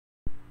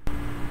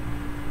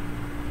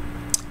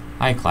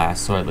Hi class,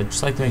 so I'd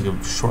just like to make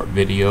a short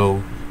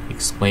video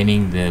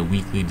explaining the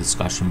weekly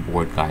discussion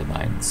board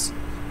guidelines.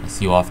 I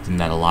see often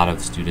that a lot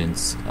of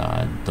students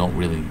don't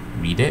really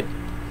read it.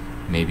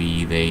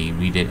 Maybe they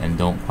read it and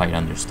don't quite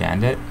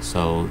understand it,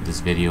 so this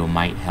video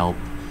might help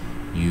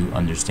you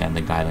understand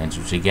the guidelines,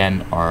 which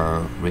again are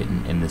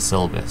written in the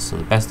syllabus. So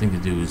the best thing to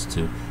do is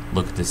to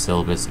look at the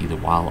syllabus either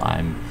while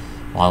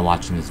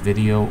watching this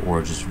video,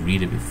 or just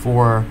read it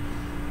before,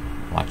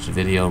 watch the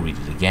video, read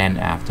it again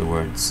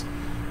afterwards.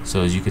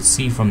 So as you can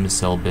see from the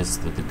syllabus,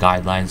 that the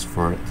guidelines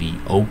for the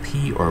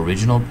OP or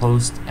original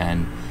post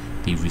and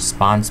the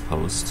response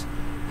post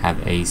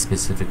have a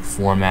specific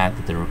format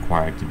that they're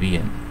required to be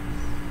in.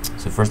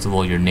 So first of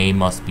all, your name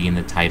must be in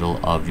the title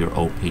of your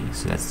OP.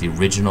 So that's the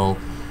original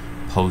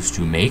post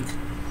you make.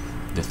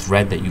 The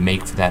thread that you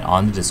make for that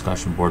on the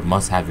discussion board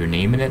must have your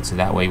name in it, so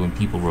that way when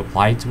people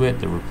reply to it,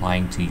 they're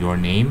replying to your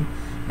name,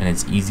 and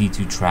it's easy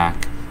to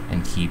track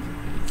and keep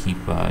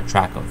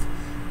track of.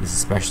 This is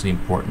especially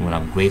important when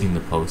I'm grading the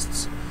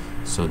posts,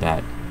 so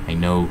that I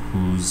know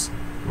whose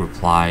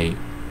original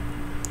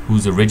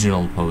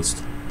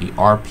post the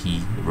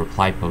RP, the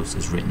reply post,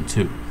 is written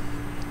to.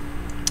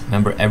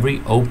 Remember, every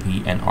OP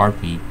and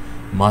RP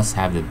must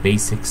have the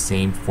basic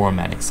same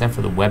format, except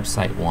for the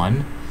website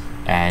one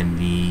and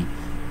the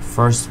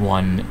first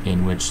one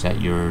in which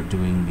that you're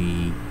doing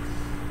the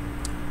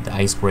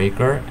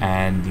icebreaker,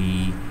 and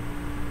the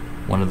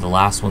one of the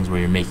last ones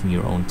where you're making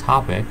your own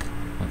topic.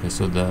 Okay,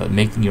 so the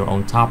making your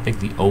own topic,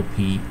 the OP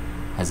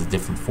has a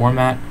different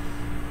format.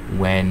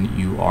 When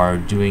you are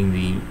doing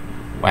the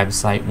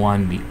website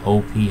one, the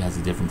OP has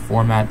a different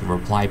format. The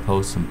reply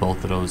post in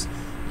both of those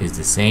is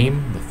the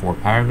same, the 4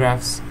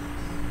 paragraphs.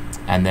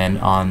 And then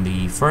on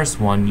the first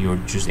one, you're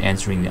just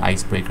answering the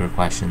icebreaker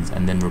questions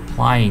and then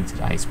replying to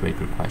the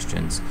icebreaker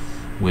questions,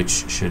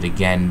 which should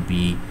again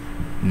be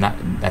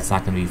that's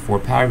not going to be 4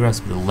 paragraphs,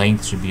 but the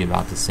length should be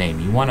about the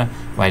same. You want to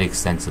write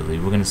extensively.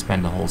 We're going to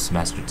spend the whole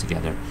semester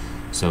together,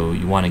 so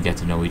you want to get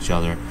to know each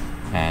other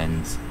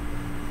and,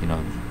 you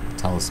know,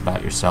 tell us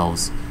about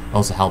yourselves. It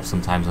also helps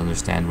sometimes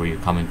understand where you're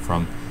coming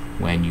from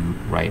when you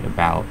write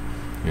about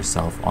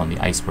yourself on the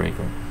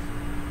icebreaker.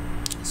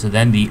 So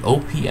then the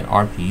OP and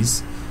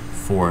RPs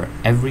for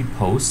every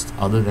post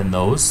other than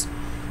those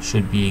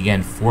should be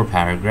again 4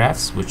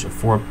 paragraphs, which a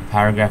 4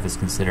 paragraph is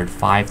considered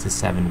 5 to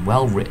 7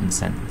 well-written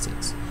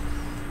sentences.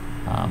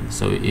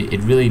 So it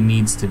really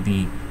needs to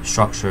be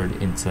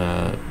structured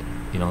into,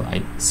 you know,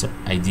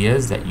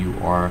 ideas that you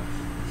are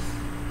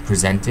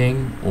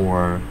presenting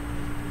or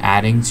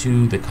adding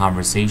to the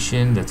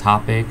conversation, the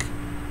topic,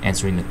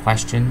 answering the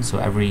question. So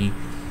every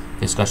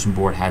discussion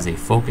board has a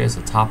focus,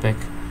 a topic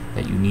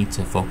that you need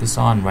to focus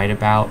on, write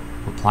about,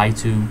 reply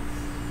to.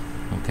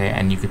 Okay,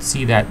 and you could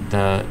see that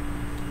the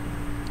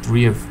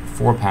 3 of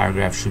 4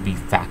 paragraphs should be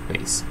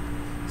fact-based.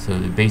 So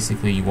that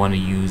basically you want to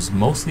use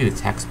mostly the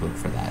textbook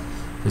for that,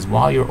 because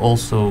while you're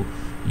also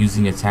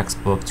using a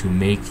textbook to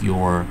make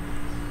your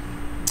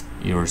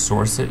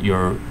sources,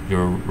 your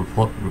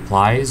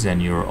replies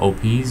and your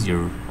OPs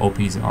and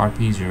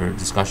RPs, your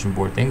discussion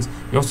board things,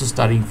 you're also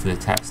studying for the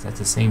test. That's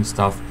the same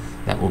stuff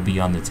that will be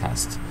on the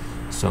test.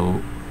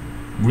 So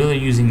really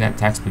using that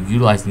textbook,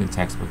 utilizing the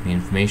textbook, the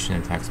information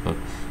in the textbook,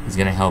 is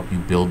going to help you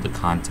build the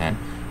content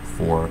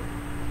for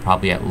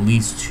probably at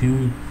least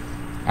 2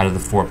 out of the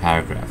 4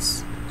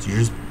 paragraphs. So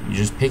you're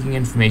just picking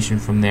information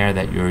from there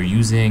that you're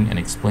using and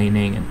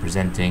explaining and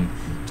presenting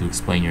to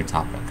explain your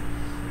topic.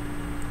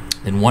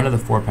 Then 1 of the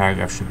 4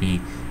 paragraphs should be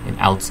an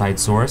outside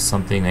source,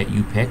 something that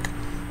you pick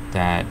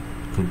that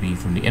could be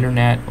from the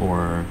internet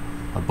or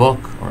a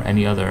book or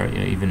any other, you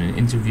know, even an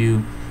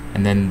interview.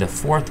 And then the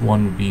 4th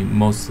one would be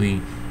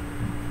mostly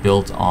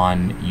built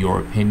on your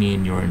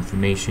opinion, your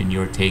information,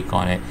 your take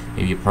on it,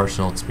 maybe a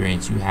personal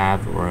experience you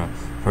have or a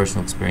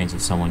personal experience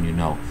of someone you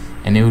know.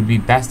 And it would be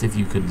best if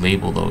you could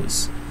label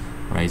those,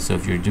 right? So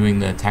if you're doing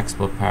the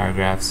textbook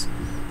paragraphs,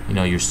 you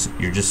know, you're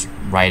just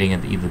writing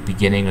at either the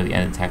beginning or the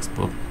end of the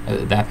textbook,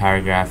 that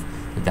paragraph,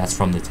 that's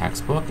from the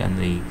textbook, and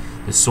the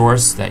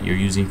source that you're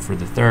using for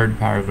the 3rd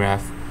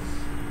paragraph,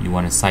 you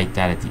want to cite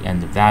that at the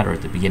end of that or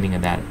at the beginning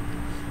of that.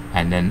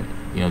 And then,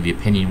 you know, the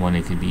opinion one,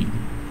 it could be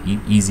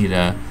easy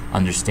to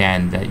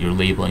understand that you're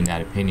labeling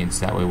that opinion,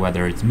 so that way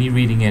whether it's me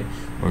reading it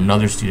or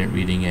another student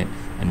reading it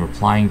and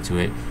replying to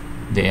it,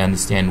 they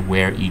understand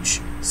where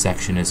each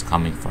section is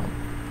coming from.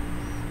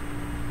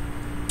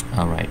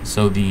 Alright,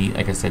 so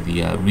like I said,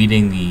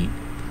 reading the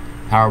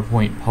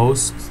PowerPoints,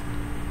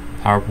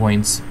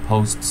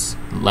 posts,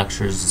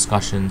 lectures,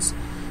 discussions,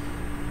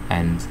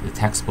 and the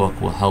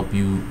textbook will help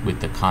you with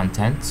the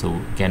content.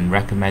 So again,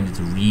 recommended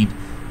to read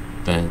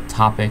the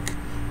topic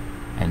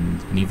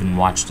and even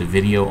watch the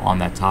video on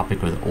that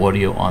topic or the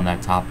audio on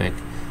that topic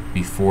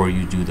before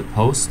you do the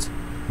post,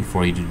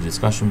 before you do the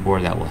discussion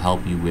board. That will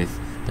help you with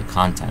the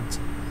content.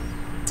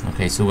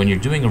 Okay, so when you're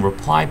doing a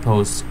reply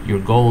post, your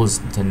goal is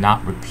to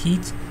not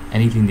repeat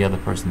anything the other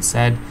person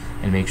said,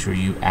 and make sure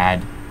you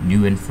add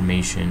new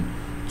information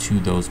to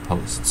those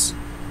posts.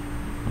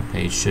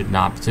 Okay, it should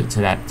not to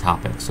that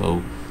topic.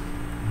 So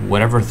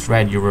whatever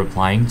thread you're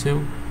replying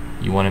to,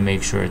 you want to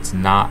make sure it's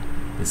not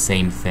the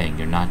same thing.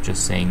 You're not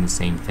just saying the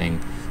same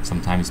thing.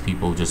 Sometimes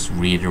people just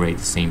reiterate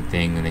the same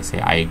thing and they say,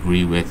 I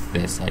agree with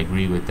this, I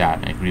agree with that,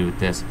 and I agree with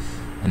this,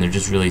 and they're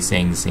just really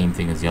saying the same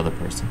thing as the other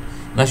person.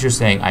 Unless you're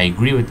saying, I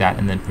agree with that,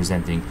 and then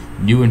presenting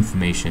new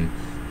information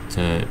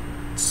to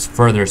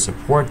further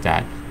support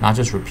that, not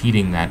just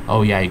repeating that,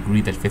 oh yeah, I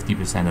agree that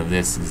 50% of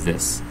this is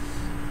this.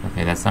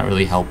 Okay, that's not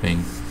really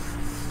helping.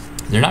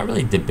 They're not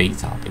really debate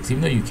topics,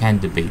 even though you can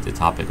debate the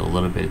topic a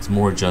little bit. It's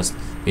more just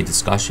a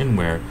discussion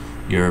where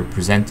you're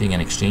presenting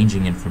and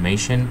exchanging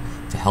information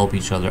to help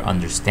each other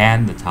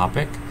understand the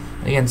topic.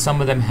 Again, some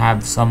of them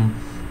have some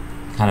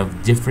kind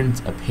of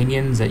different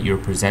opinions that you're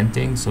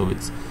presenting, so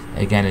it's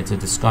a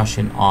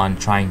discussion on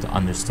trying to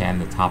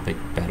understand the topic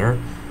better.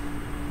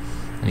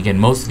 And again,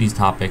 most of these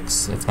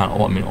topics, if not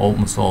all, I mean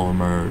almost all of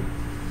them are,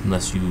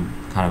 unless you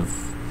kind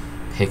of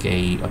pick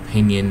a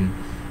opinion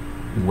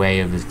way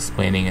of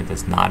explaining it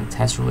that's not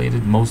test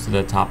related, most of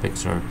the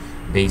topics are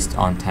based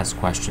on test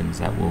questions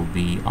that will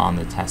be on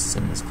the tests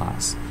in this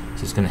class.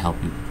 So it's going to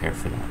help you prepare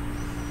for that.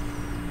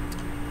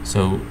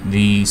 So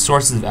the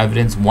sources of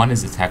evidence, one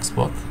is the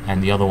textbook,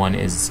 and the other one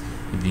is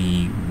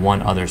the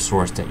one other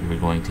source that you're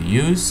going to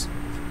use.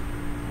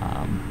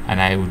 And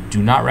I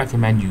do not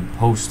recommend you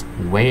post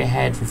way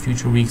ahead for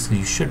future weeks, because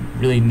you should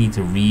really need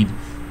to read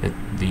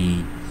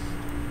the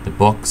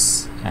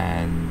books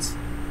and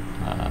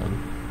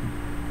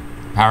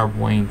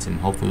PowerPoint, and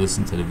hopefully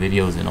listen to the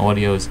videos and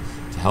audios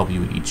to help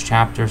you with each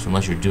chapter. So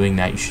unless you're doing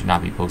that, you should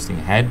not be posting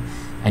ahead.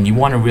 And you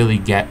want to really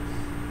get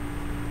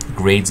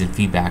grades and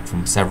feedback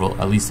from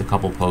at least a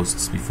couple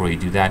posts before you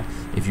do that.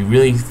 If you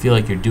really feel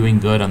like you're doing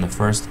good on the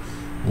first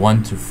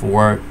 1 to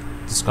 4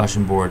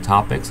 discussion board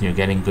topics and you're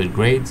getting good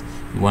grades,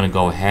 you want to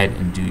go ahead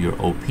and do your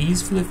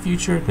OPs for the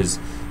future, because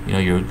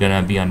you're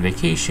gonna be on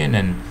vacation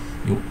and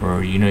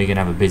you're gonna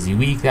have a busy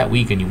week that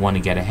week and you want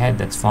to get ahead.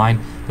 That's fine.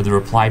 But the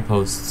reply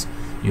posts,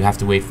 you have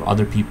to wait for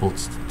other people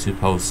to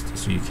post,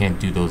 so you can't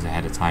do those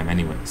ahead of time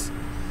anyways.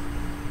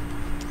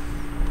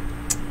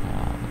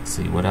 Let's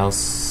see what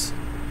else.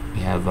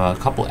 We have a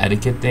couple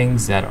etiquette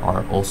things that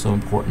are also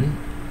important.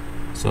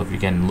 So if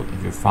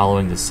you're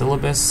following the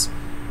syllabus,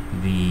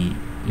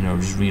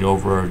 just read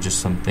over just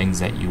some things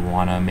that you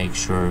want to make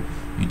sure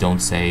you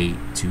don't say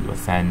to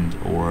offend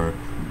or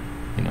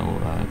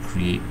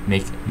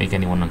make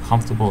anyone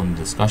uncomfortable in the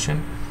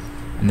discussion.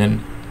 And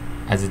then,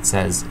 as it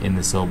says in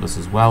the syllabus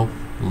as well,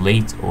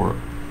 late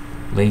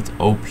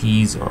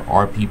OPs or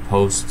RP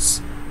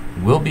posts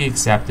will be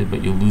accepted,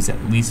 but you'll lose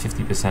at least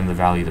 50% of the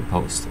value of the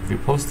post. If you're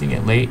posting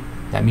it late,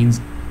 that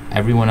means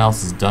everyone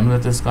else is done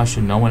with the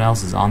discussion, no one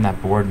else is on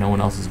that board, no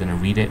one else is going to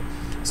read it,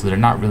 so they're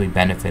not really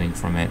benefiting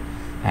from it.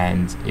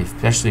 And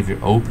especially if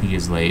your OP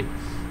is late,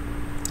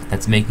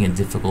 that's making it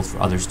difficult for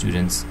other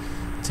students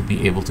to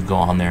be able to go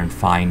on there and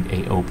find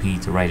a OP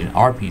to write an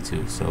RP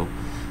to. So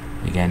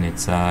again,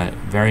 it's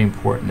very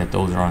important that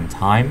those are on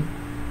time.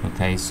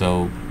 Okay,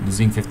 so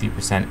losing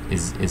 50%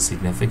 is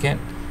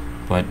significant,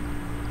 but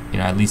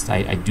at least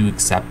I do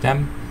accept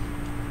them,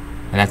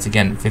 and that's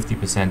again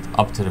 50%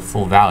 up to the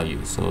full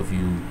value. So if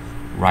you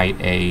write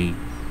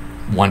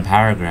one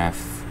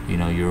paragraph,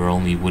 you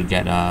only would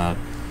get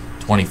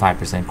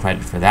 25%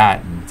 credit for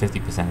that, and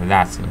 50% of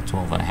that's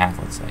 12.5,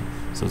 let's say.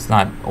 So it's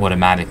not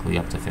automatically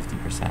up to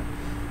 50%.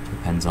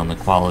 Depends on the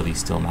quality,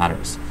 still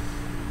matters.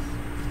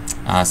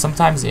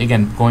 Sometimes,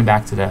 again, going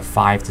back to the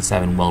 5 to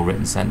 7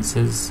 well-written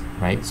sentences,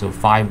 right? So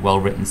 5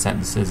 well-written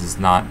sentences is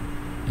not,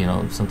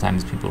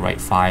 sometimes people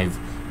write 5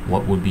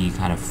 what would be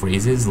kind of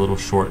phrases, little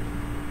short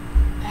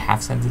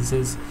half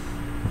sentences.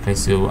 Okay,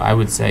 so I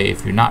would say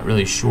if you're not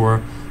really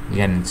sure,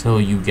 again, until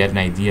you get an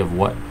idea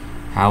of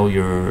how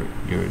you're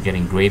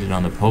getting graded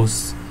on the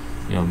posts,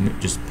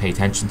 just pay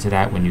attention to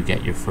that when you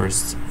get your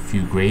first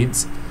few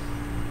grades.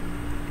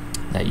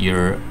 That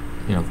you're,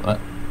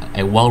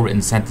 a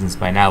well-written sentence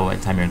by now, by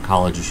the time you're in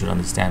college, you should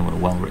understand what a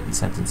well-written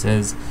sentence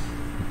is.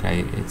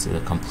 Okay, it's a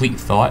complete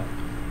thought.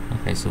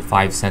 Okay, so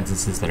 5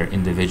 sentences that are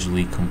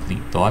individually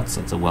complete thoughts,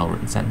 that's a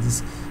well-written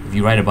sentence. If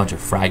you write a bunch of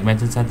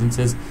fragmented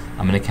sentences,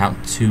 I'm going to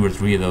count 2 or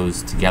 3 of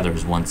those together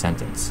as one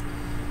sentence.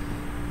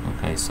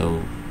 Okay,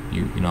 so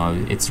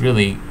it's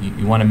really,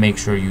 you want to make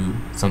sure you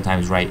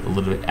sometimes write a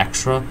little bit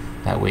extra,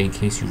 that way in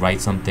case you write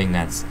something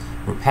that's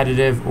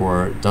repetitive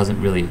or doesn't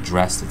really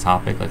address the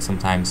topic. Like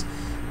sometimes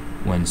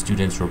when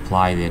students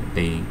reply,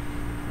 they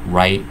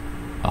write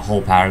a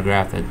whole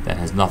paragraph that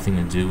has nothing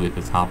to do with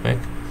the topic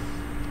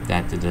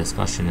that the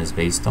discussion is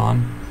based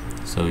on,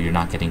 so you're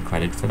not getting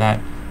credit for that.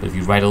 But if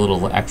you write a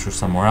little extra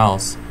somewhere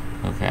else,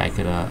 okay, I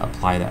could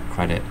apply that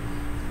credit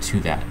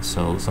to that.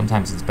 So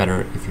sometimes it's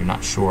better, if you're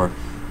not sure,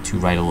 to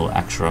write a little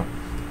extra,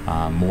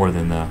 more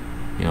than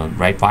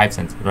write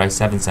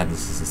 7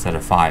 sentences instead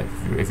of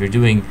 5. If you're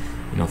doing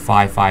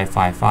 5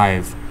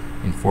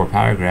 in 4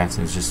 paragraphs,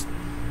 and it's just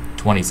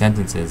 20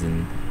 sentences,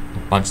 and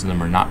a bunch of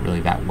them are not really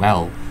that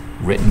well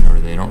written, or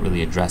they don't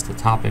really address the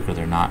topic, or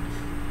they're not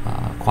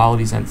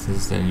quality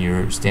sentences, then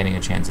you're standing a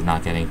chance of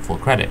not getting full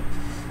credit.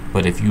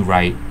 But if you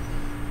write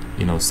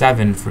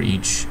 7 for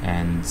each,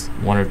 and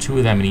 1 or 2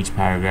 of them in each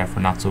paragraph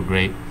are not so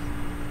great,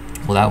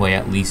 well, that way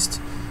at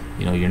least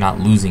you're not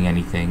losing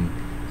anything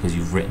because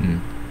you've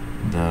written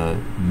the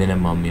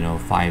minimum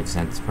 5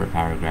 cents per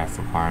paragraph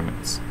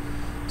requirements.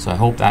 So I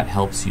hope that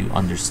helps you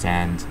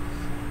understand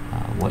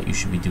what you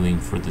should be doing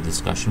for the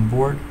discussion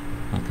board.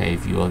 Okay,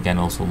 if you again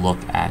also look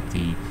at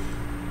the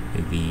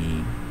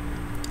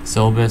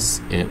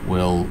syllabus, it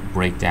will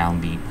break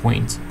down the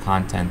point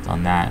content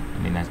on that. I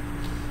mean, that's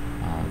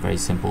very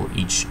simple.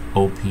 Each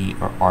OP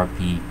or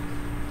RP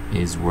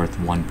is worth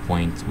 1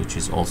 point, which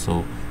is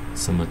also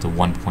similar to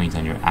 1 point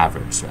on your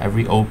average. So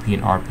every OP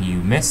and RP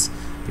you miss,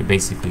 you're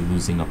basically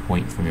losing a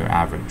point from your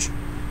average.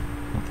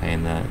 Okay,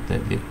 and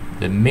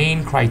the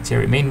main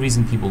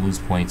reason people lose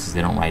points is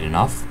they don't write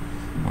enough,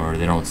 or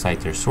they don't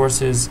cite their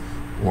sources,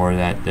 or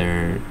that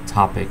their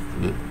topic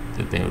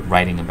that they're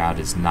writing about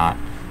is not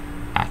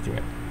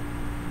accurate.